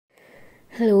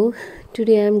Hello,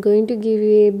 today I am going to give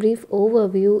you a brief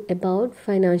overview about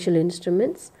financial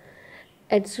instruments.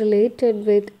 It's related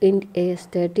with Ind AS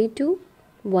 32,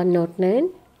 109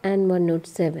 and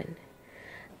 107.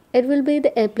 It will be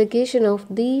the application of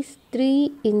these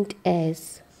three Ind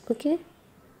AS. Okay?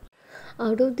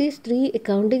 Out of these three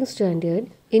accounting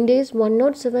standards, Ind AS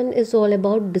 107 is all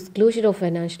about disclosure of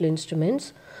financial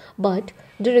instruments, but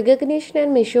the recognition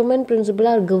and measurement principle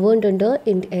are governed under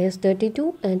Ind AS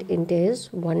 32 and Ind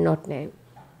AS 109.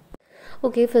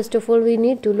 Okay, first of all, we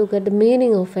need to look at the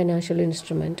meaning of financial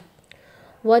instrument.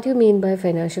 What do you mean by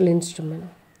financial instrument?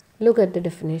 Look at the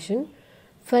definition.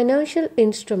 Financial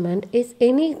instrument is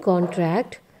any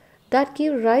contract that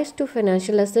gives rise to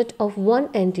financial asset of one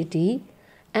entity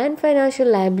and financial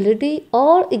liability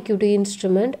or equity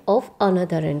instrument of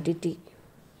another entity.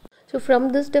 So from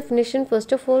this definition,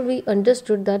 first of all, we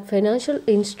understood that financial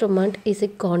instrument is a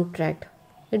contract.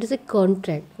 It is a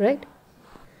contract, right?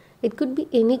 It could be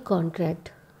any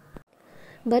contract.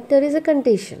 But there is a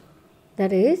condition.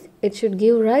 That is, it should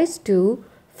give rise to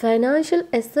financial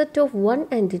asset of one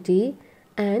entity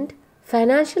and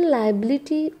financial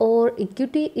liability or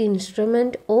equity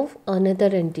instrument of another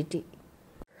entity.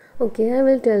 Okay, I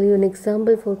will tell you an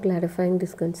example for clarifying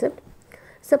this concept.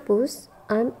 Suppose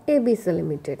I am ABC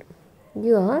Limited.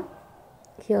 You are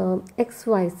here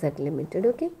XYZ Limited.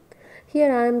 Okay.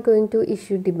 Here I am going to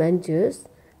issue debentures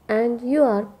and you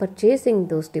are purchasing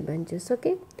those debentures.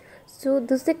 Okay. So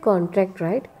this is a contract,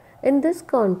 right? In this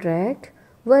contract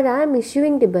where I am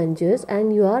issuing debentures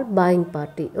and you are buying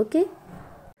party. Okay.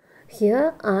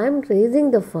 Here I am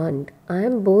raising the fund. I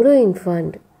am borrowing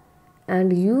fund.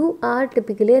 And you are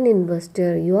typically an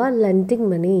investor. You are lending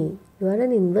money. You are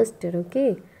an investor.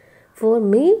 Okay. For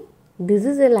me, this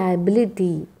is a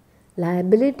liability.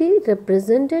 Liability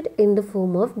represented in the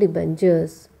form of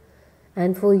debentures.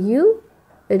 And for you,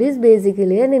 it is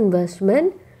basically an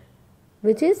investment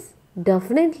which is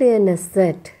definitely an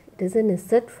asset. It is an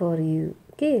asset for you.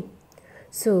 Okay.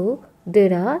 So,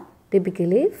 there are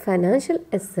typically financial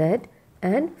asset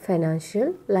and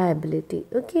financial liability.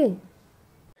 Okay.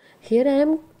 Here I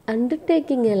am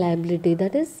undertaking a liability,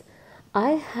 that is,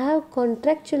 I have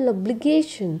contractual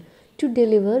obligation to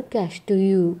deliver cash to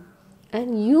you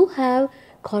and you have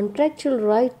contractual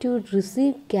right to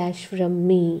receive cash from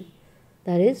me.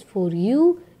 That is, for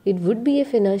you it would be a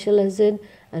financial asset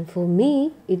and for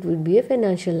me it would be a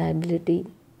financial liability.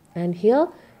 And here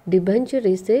debenture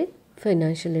is a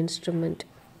financial instrument.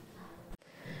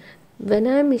 When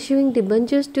I am issuing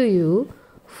debentures to you,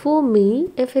 for me,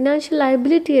 a financial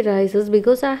liability arises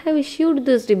because I have issued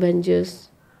these debentures.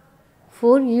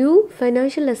 For you,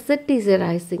 financial asset is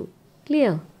arising.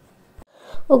 Clear?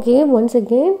 Okay, once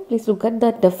again, please look at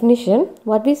that definition.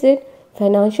 What we said,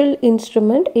 financial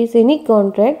instrument is any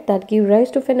contract that gives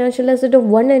rise to financial asset of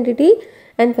one entity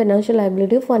and financial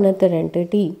liability of another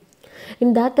entity.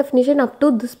 In that definition, up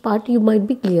to this part, you might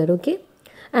be clear, okay?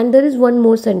 And there is one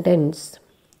more sentence.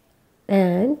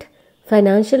 And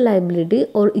financial liability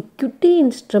or equity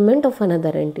instrument of another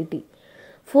entity.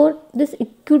 For this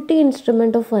equity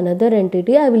instrument of another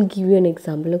entity, I will give you an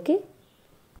example, okay?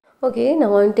 Okay,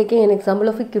 now I am taking an example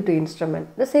of equity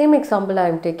instrument. The same example I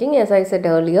am taking, as I said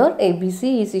earlier,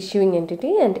 ABC is issuing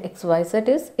entity and XYZ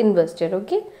is investor,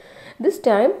 okay? This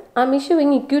time, I am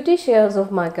issuing equity shares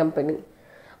of my company.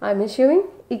 I am issuing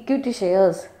equity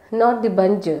shares, not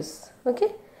debentures,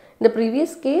 okay? In the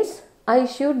previous case, I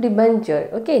issued debenture.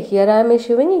 Okay, here I am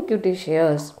issuing equity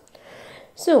shares.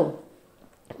 So,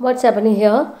 what's happening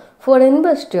here? For an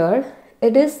investor,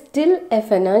 it is still a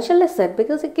financial asset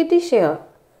because equity share.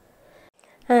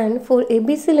 And for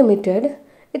ABC Limited,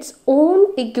 its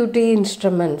own equity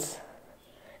instruments.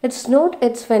 It's not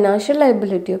its financial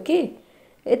liability, okay?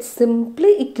 It's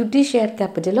simply equity share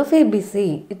capital of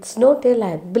ABC. It's not a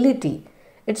liability.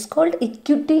 It's called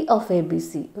equity of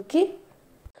ABC, okay?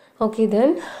 Okay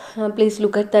then, please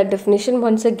look at that definition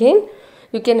once again.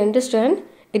 You can understand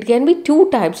it can be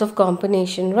two types of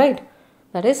combination, right?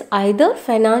 That is either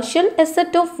financial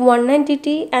asset of one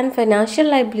entity and financial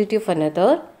liability of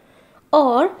another,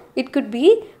 or it could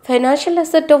be financial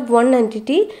asset of one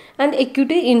entity and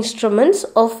equity instruments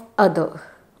of other.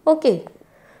 Okay,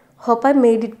 hope I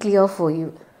made it clear for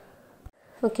you.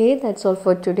 Okay, that's all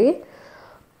for today.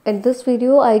 In this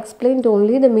video, I explained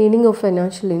only the meaning of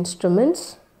financial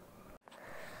instruments.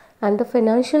 And the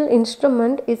financial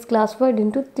instrument is classified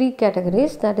into three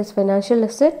categories, that is financial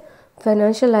asset,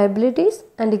 financial liabilities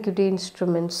and equity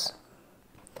instruments.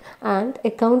 And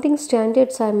accounting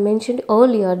standards I mentioned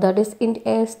earlier, that is Ind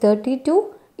AS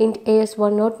 32, Ind AS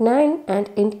 109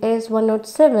 and Ind AS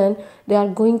 107, they are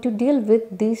going to deal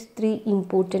with these three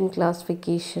important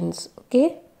classifications.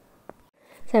 Okay.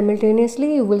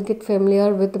 Simultaneously, you will get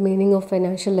familiar with the meaning of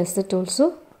financial asset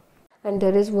also. And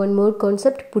there is one more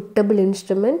concept, puttable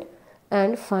instrument.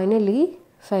 And finally,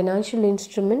 financial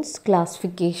instruments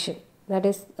classification. That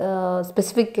is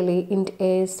specifically Ind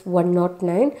AS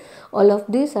 109. All of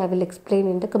this I will explain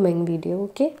in the coming video.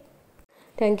 Okay.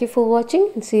 Thank you for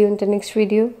watching and see you in the next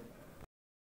video.